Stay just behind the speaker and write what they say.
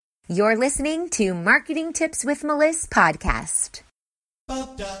You're listening to Marketing Tips with Melissa podcast.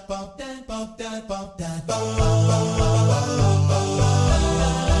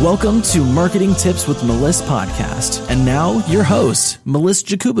 Welcome to Marketing Tips with Melissa podcast. And now your host, Melissa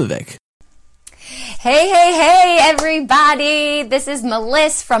Jakubovic. Hey, everybody. This is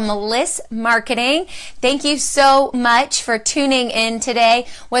Melissa from Melissa Marketing. Thank you so much for tuning in today,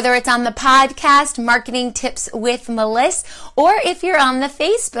 whether it's on the podcast, Marketing Tips with Melissa, or if you're on the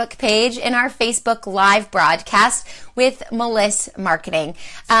Facebook page in our Facebook Live broadcast with Melissa Marketing.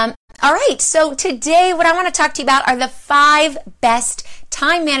 All right, so today what I want to talk to you about are the 5 best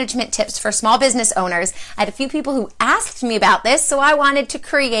time management tips for small business owners. I had a few people who asked me about this, so I wanted to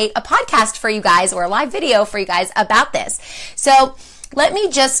create a podcast for you guys or a live video for you guys about this. So let me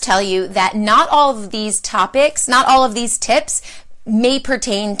just tell you that not all of these topics, not all of these tips may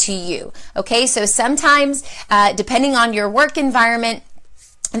pertain to you. Okay, so sometimes depending on your work environment,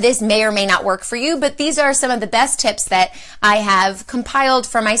 this may or may not work for you, but these are some of the best tips that I have compiled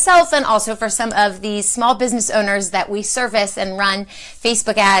for myself and also for some of these small business owners that we service and run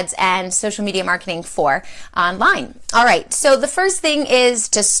Facebook ads and social media marketing for online. All right, so the first thing is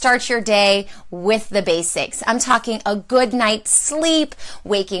to start your day with the basics. I'm talking a good night's sleep,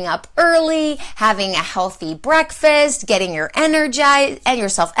 waking up early, having a healthy breakfast, getting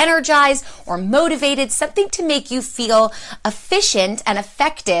yourself energized or motivated, something to make you feel efficient and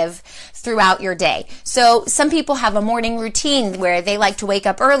effective throughout your day. So some people have a morning routine where they like to wake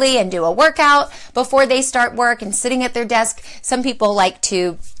up early and do a workout before they start work and sitting at their desk. Some people like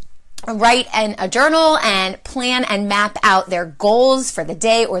to write in a journal and plan and map out their goals for the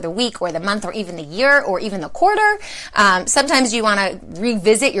day or the week or the month or even the year or even the quarter. Sometimes you want to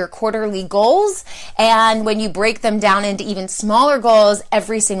revisit your quarterly goals, and when you break them down into even smaller goals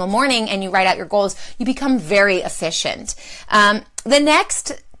every single morning and you write out your goals, you become very efficient. The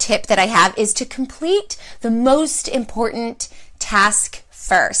next tip that I have is to complete the most important task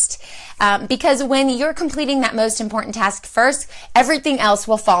first. Because when you're completing that most important task first, everything else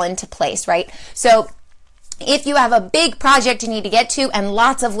will fall into place, right? So if you have a big project you need to get to and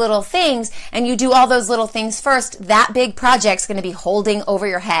lots of little things, and you do all those little things first, that big project's going to be holding over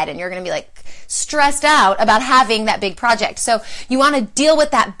your head and you're going to be like stressed out about having that big project. So you want to deal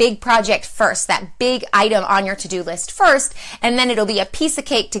with that big project first, that big item on your to-do list first, and then it'll be a piece of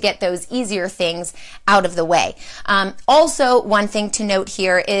cake to get those easier things out of the way. Also, one thing to note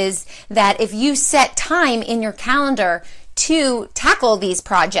here is that if you set time in your calendar to tackle these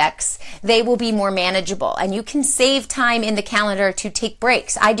projects, they will be more manageable, and you can save time in the calendar to take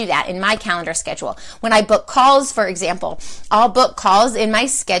breaks. I do that in my calendar schedule. When I book calls, for example, I'll book calls in my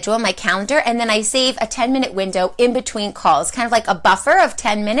schedule, my calendar, and then I save a 10-minute window in between calls, kind of like a buffer of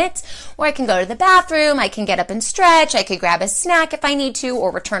 10 minutes where I can go to the bathroom, I can get up and stretch, I could grab a snack if I need to,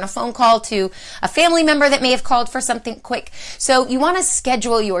 or return a phone call to a family member that may have called for something quick. So you want to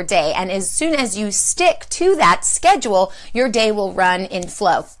schedule your day, and as soon as you stick to that schedule, your day will run in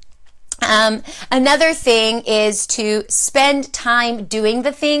flow. Another thing is to spend time doing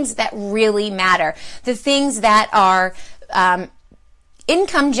the things that really matter, the things that are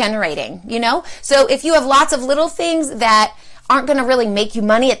income generating, So if you have lots of little things that aren't going to really make you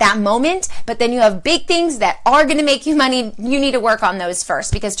money at that moment, but then you have big things that are going to make you money, you need to work on those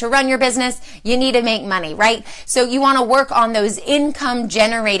first, because to run your business, you need to make money, right? So you want to work on those income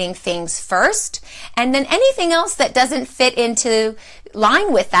generating things first, and then anything else that doesn't fit into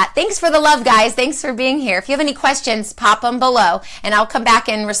line with that. Thanks for the love, guys. Thanks for being here. If you have any questions, pop them below, and I'll come back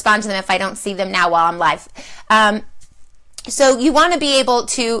and respond to them if I don't see them now while I'm live. So you want to be able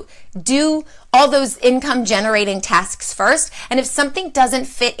to do all those income generating tasks first. And if something doesn't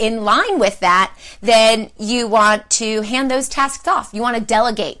fit in line with that, then you want to hand those tasks off. You want to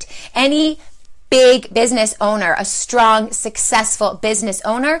delegate. Any big business owner, a strong, successful business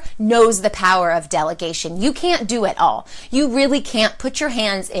owner, knows the power of delegation. You can't do it all. You really can't put your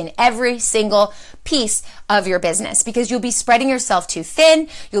hands in every single piece of your business, because you'll be spreading yourself too thin.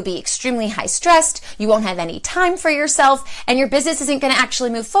 You'll be extremely high stressed. You won't have any time for yourself, and your business isn't going to actually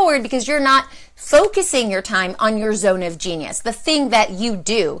move forward because you're not focusing your time on your zone of genius, the thing that you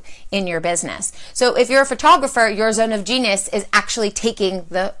do in your business. So if you're a photographer, your zone of genius is actually taking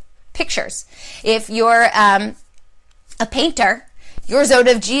the pictures. If you're a painter, your zone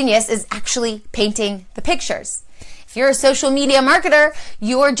of genius is actually painting the pictures. If you're a social media marketer,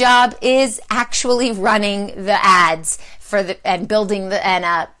 your job is actually running the ads and building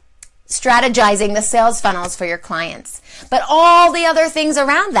strategizing the sales funnels for your clients. But all the other things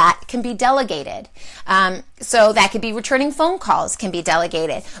around that can be delegated. So that could be returning phone calls can be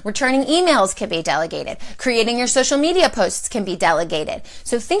delegated. Returning emails can be delegated. Creating your social media posts can be delegated.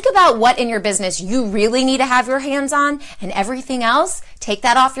 So think about what in your business you really need to have your hands on, and everything else, take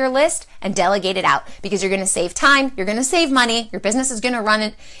that off your list and delegate it out, because you're going to save time, you're going to save money, your business is going to run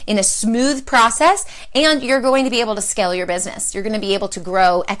it in a smooth process, and you're going to be able to scale your business. You're going to be able to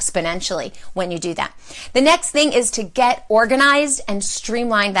grow exponentially when you do that. The next thing is to get organized and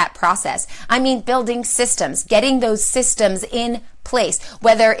streamline that process. I mean, building systems, getting those systems in place,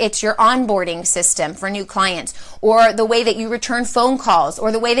 whether it's your onboarding system for new clients, or the way that you return phone calls,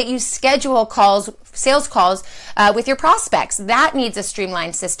 or the way that you schedule calls, sales calls with your prospects. That needs a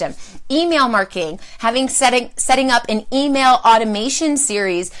streamlined system. Email marketing, setting up an email automation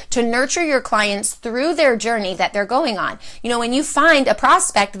series to nurture your clients through their journey that they're going on. You know, when you find a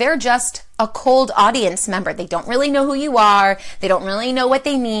prospect, they're just a cold audience member. They don't really know who you are. They don't really know what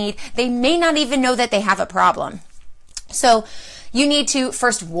they need. They may not even know that they have a problem. So you need to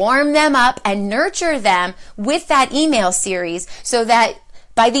first warm them up and nurture them with that email series, so that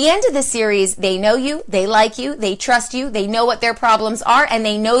by the end of the series, they know you, they like you, they trust you, they know what their problems are, and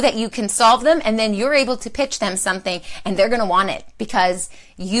they know that you can solve them, and then you're able to pitch them something, and they're going to want it because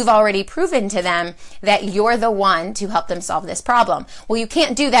you've already proven to them that you're the one to help them solve this problem. Well, you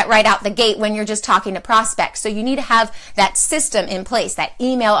can't do that right out the gate when you're just talking to prospects. So you need to have that system in place, that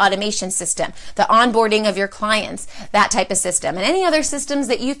email automation system, the onboarding of your clients, that type of system, and any other systems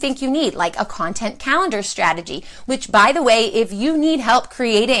that you think you need, like a content calendar strategy, which, by the way, if you need help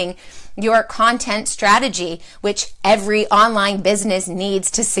creating your content strategy, which every online business needs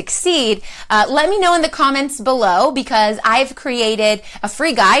to succeed, let me know in the comments below, because I've created a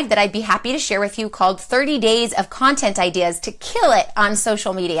free guide that I'd be happy to share with you called 30 Days of Content Ideas to Kill It on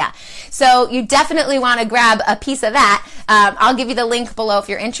Social Media. So you definitely want to grab a piece of that. I'll give you the link below if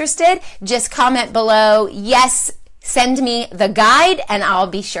you're interested. Just comment below, yes, send me the guide, and I'll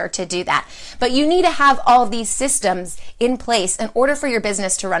be sure to do that. But you need to have all these systems in place in order for your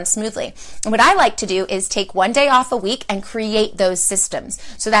business to run smoothly. And what I like to do is take one day off a week and create those systems.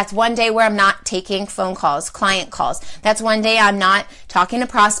 So that's one day where I'm not taking phone calls, client calls. That's one day I'm not talking to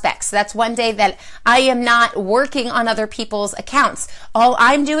prospects. That's one day that I am not working on other people's accounts. All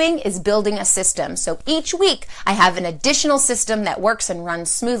I'm doing is building a system. So each week I have an additional system that works and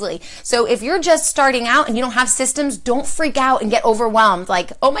runs smoothly. So if you're just starting out and you don't have systems, don't freak out and get overwhelmed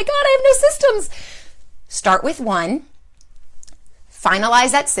like, oh my God, I have no systems. Start with one,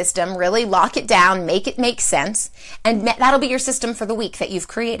 finalize that system, really lock it down, make it make sense, and that'll be your system for the week that you've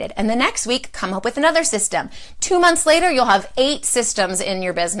created. And the next week, come up with another system. 2 months later, you'll have 8 systems in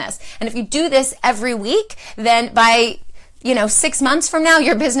your business. And if you do this every week, then by 6 months from now,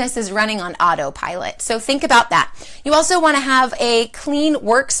 your business is running on autopilot. So think about that. You also want to have a clean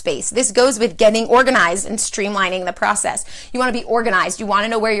workspace. This goes with getting organized and streamlining the process. You want to be organized. You want to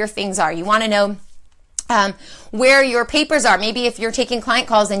know where your things are. You want to know where your papers are. Maybe if you're taking client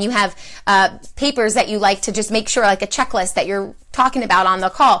calls and you have papers that you like to just make sure, like a checklist that you're talking about on the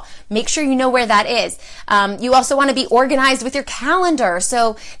call, make sure you know where that is. You also want to be organized with your calendar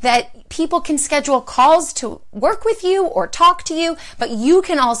so that people can schedule calls to work with you or talk to you, but you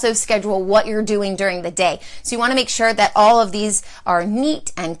can also schedule what you're doing during the day. So you want to make sure that all of these are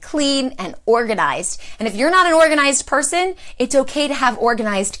neat and clean and organized. And if you're not an organized person, it's okay to have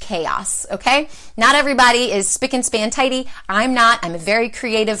organized chaos, okay? Not everybody is spick and span tidy. I'm not. I'm a very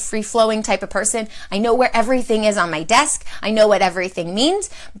creative, free-flowing type of person. I know where everything is on my desk. I know what everything means,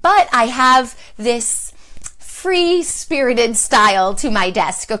 but I have this free-spirited style to my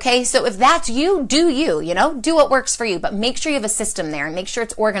desk, okay? So if that's you, do what works for you, but make sure you have a system there and make sure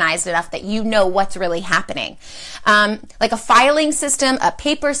it's organized enough that you know what's really happening. Like a filing system, a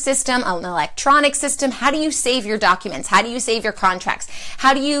paper system, an electronic system. How do you save your documents? How do you save your contracts?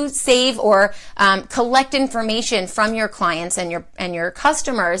 How do you save or collect information from your clients and your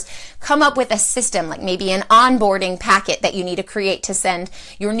customers? Come up with a system, like maybe an onboarding packet that you need to create to send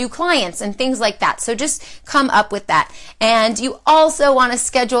your new clients and things like that. So just come up with that. And you also want to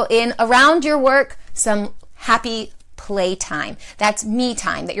schedule in around your work some happy play time. That's me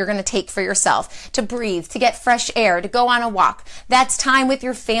time that you're going to take for yourself, to breathe, to get fresh air, to go on a walk. That's time with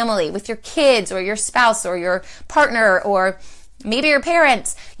your family, with your kids or your spouse or your partner or maybe your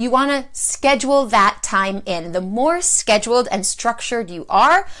parents. You want to schedule that time in. The more scheduled and structured you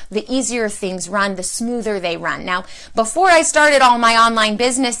are, the easier things run, the smoother they run. Now, before I started all my online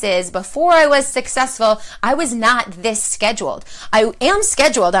businesses, before I was successful, I was not this scheduled. I am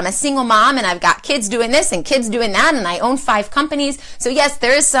scheduled. I'm a single mom and I've got kids doing this and kids doing that, and I own 5 companies. So yes,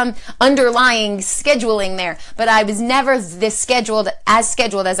 there is some underlying scheduling there, but I was never this scheduled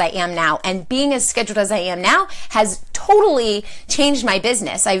as I am now. And being as scheduled as I am now has totally changed my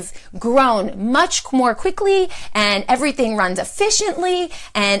business. I've grown much more quickly and everything runs efficiently,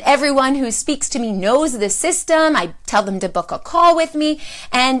 and everyone who speaks to me knows the system. I tell them to book a call with me.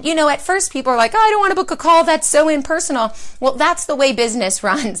 And at first people are like, oh, I don't want to book a call. That's so impersonal. Well, that's the way business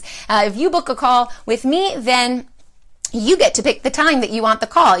runs. If you book a call with me, then you get to pick the time that you want the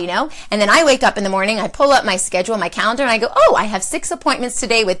call, and then I wake up in the morning, I pull up my schedule, my calendar, and I go, oh, I have 6 appointments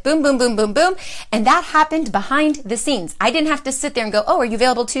today with boom, boom, boom, boom, boom. And that happened behind the scenes. I didn't have to sit there and go, oh, are you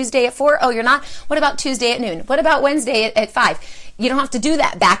available Tuesday at 4? Oh, you're not? What about Tuesday at noon? What about Wednesday at 5? You don't have to do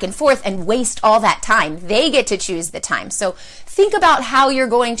that back and forth and waste all that time. They get to choose the time. So think about how you're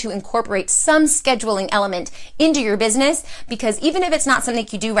going to incorporate some scheduling element into your business, because even if it's not something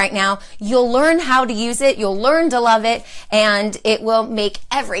you do right now, you'll learn how to use it, you'll learn to love it, and it will make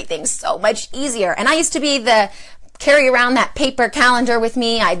everything so much easier. And I used to carry around that paper calendar with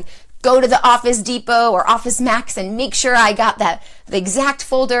me. I'd go to the Office Depot or Office Max and make sure I got the exact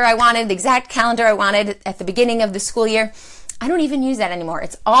folder I wanted, the exact calendar I wanted at the beginning of the school year. I don't even use that anymore.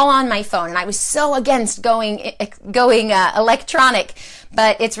 It's all on my phone, and I was so against going electronic,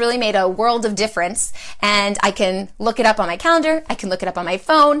 but it's really made a world of difference. And I can look it up on my calendar. I can look it up on my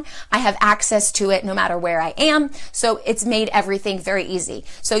phone. I have access to it no matter where I am. So it's made everything very easy.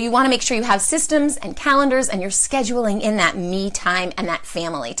 So you want to make sure you have systems and calendars, and you're scheduling in that me time and that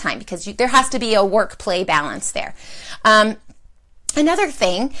family time, because there has to be a work-play balance there. Another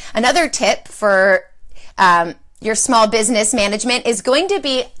tip for your small business management is going to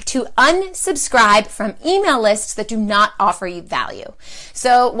be to unsubscribe from email lists that do not offer you value.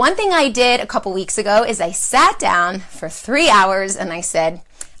 So one thing I did a couple weeks ago is I sat down for 3 hours and I said,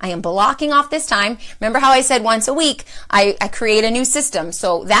 I am blocking off this time. Remember how I said once a week I create a new system.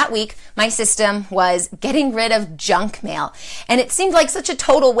 So that week my system was getting rid of junk mail. And it seemed like such a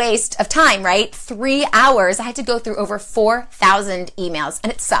total waste of time, right? 3 hours. I had to go through over 4,000 emails,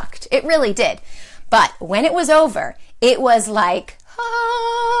 and it sucked. It really did. But when it was over, it was like,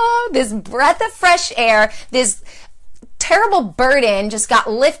 this breath of fresh air, this terrible burden just got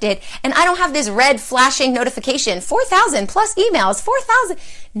lifted, and I don't have this red flashing notification, 4,000 plus emails, 4,000,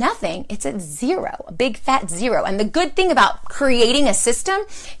 nothing. It's at 0, a big fat 0. And the good thing about creating a system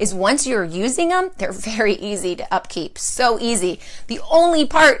is once you're using them, they're very easy to upkeep, so easy. The only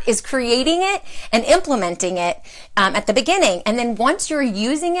part is creating it and implementing it at the beginning. And then once you're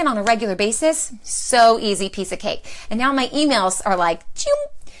using it on a regular basis, so easy, piece of cake. And now my emails are like, choom.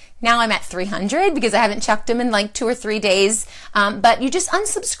 Now I'm at 300 because I haven't checked them in like 2 or 3 days. But you just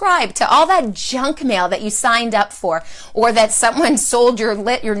unsubscribe to all that junk mail that you signed up for, or that someone sold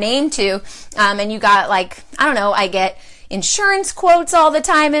your name to, and you got I get insurance quotes all the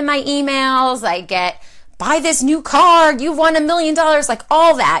time in my emails. I get, buy this new car, you've won $1 million, like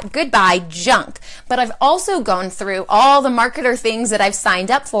all that. Goodbye, junk. But I've also gone through all the marketer things that I've signed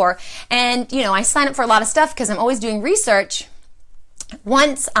up for. And, I sign up for a lot of stuff because I'm always doing research.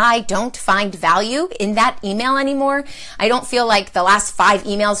 Once I don't find value in that email anymore, I don't feel like the last 5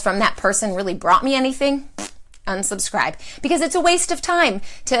 emails from that person really brought me anything, unsubscribe, because it's a waste of time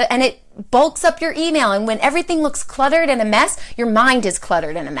and it bulks up your email. And when everything looks cluttered and a mess, your mind is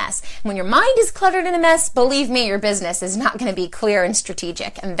cluttered and a mess. And when your mind is cluttered and a mess, believe me, your business is not going to be clear and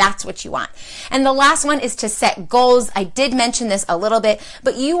strategic. And that's what you want. And the last one is to set goals. I did mention this a little bit,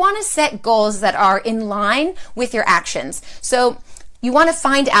 but you want to set goals that are in line with your actions. So you want to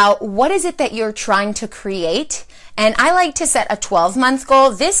find out what is it that you're trying to create. And I like to set a 12-month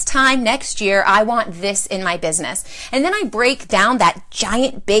goal. This time next year, I want this in my business. And then I break down that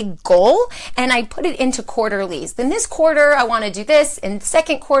giant big goal and I put it into quarterlies. Then this quarter, I want to do this. In the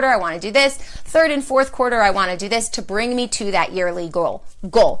second quarter, I want to do this. Third and fourth quarter, I want to do this to bring me to that yearly goal.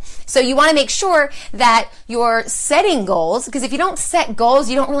 So you want to make sure that you're setting goals, because if you don't set goals,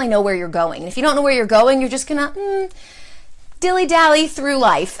 you don't really know where you're going. And if you don't know where you're going, you're just going to dilly-dally through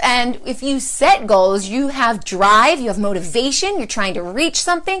life. And if you set goals, you have drive, you have motivation, you're trying to reach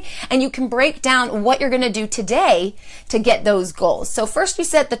something, and you can break down what you're going to do today to get those goals. So first you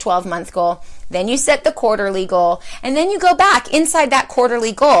set the 12-month goal, then you set the quarterly goal, and then you go back inside that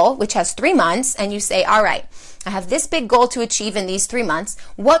quarterly goal, which has 3 months, and you say, all right, I have this big goal to achieve in these 3 months.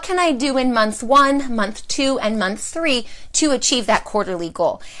 What can I do in month 1, month 2, and month 3 to achieve that quarterly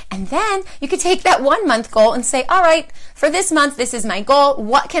goal? And then you could take that 1 month goal and say, all right, for this month, this is my goal.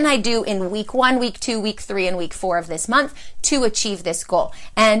 What can I do in week 1, week 2, week 3, and week 4 of this month to achieve this goal?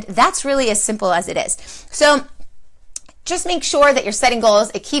 And that's really as simple as it is. So just make sure that you're setting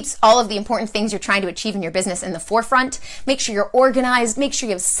goals. It keeps all of the important things you're trying to achieve in your business in the forefront. Make sure you're organized. Make sure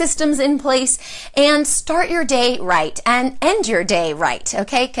you have systems in place, and start your day right and end your day right.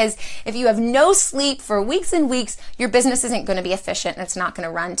 Okay? Because if you have no sleep for weeks and weeks, your business isn't going to be efficient and it's not going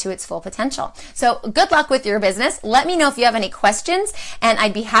to run to its full potential. So good luck with your business. Let me know if you have any questions, and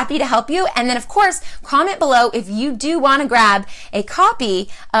I'd be happy to help you. And then of course, comment below if you do want to grab a copy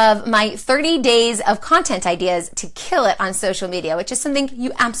of my 30 days of content ideas to kill it on social media, which is something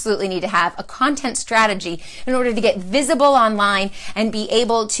you absolutely need to have, a content strategy in order to get visible online and be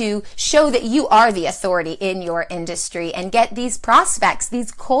able to show that you are the authority in your industry and get these prospects,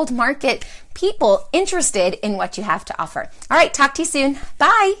 these cold market people interested in what you have to offer. All right, talk to you soon.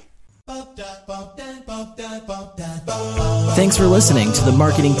 Bye. Thanks for listening to the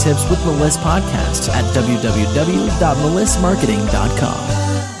Marketing Tips with Meliss podcast at www.melissmarketing.com.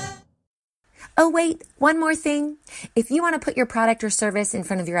 Oh, wait, one more thing. If you want to put your product or service in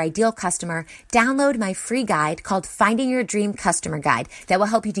front of your ideal customer, download my free guide called Finding Your Dream Customer Guide that will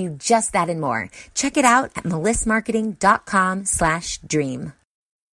help you do just that and more. Check it out at melissmarketing.com/dream.